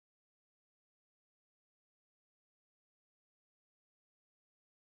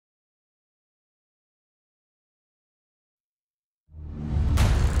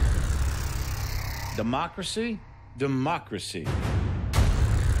Democracy? Democracy.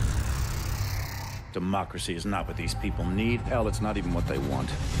 Democracy is not what these people need. Hell, it's not even what they want.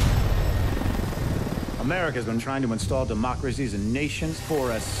 America's been trying to install democracies in nations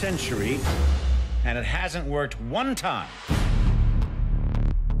for a century, and it hasn't worked one time.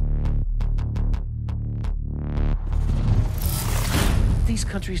 These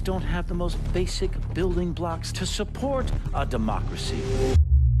countries don't have the most basic building blocks to support a democracy.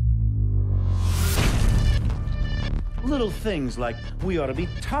 Little things like we ought to be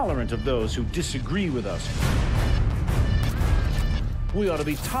tolerant of those who disagree with us. We ought to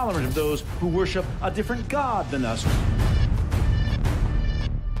be tolerant of those who worship a different God than us.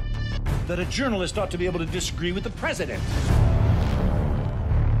 That a journalist ought to be able to disagree with the president.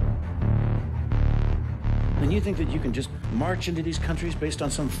 And you think that you can just march into these countries based on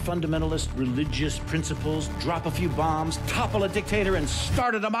some fundamentalist religious principles, drop a few bombs, topple a dictator, and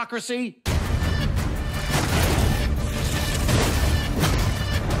start a democracy?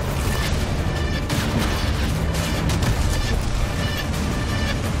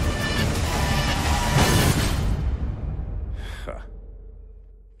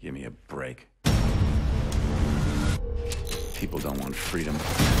 Give me a break. People don't want freedom.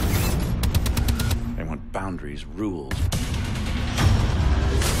 They want boundaries, rules,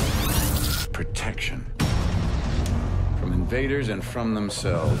 protection from invaders and from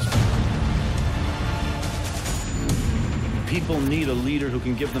themselves. People need a leader who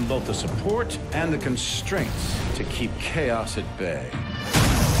can give them both the support and the constraints to keep chaos at bay.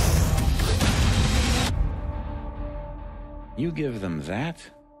 You give them that,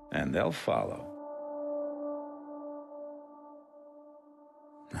 and they'll follow.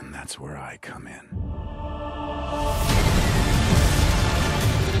 And that's where I come in.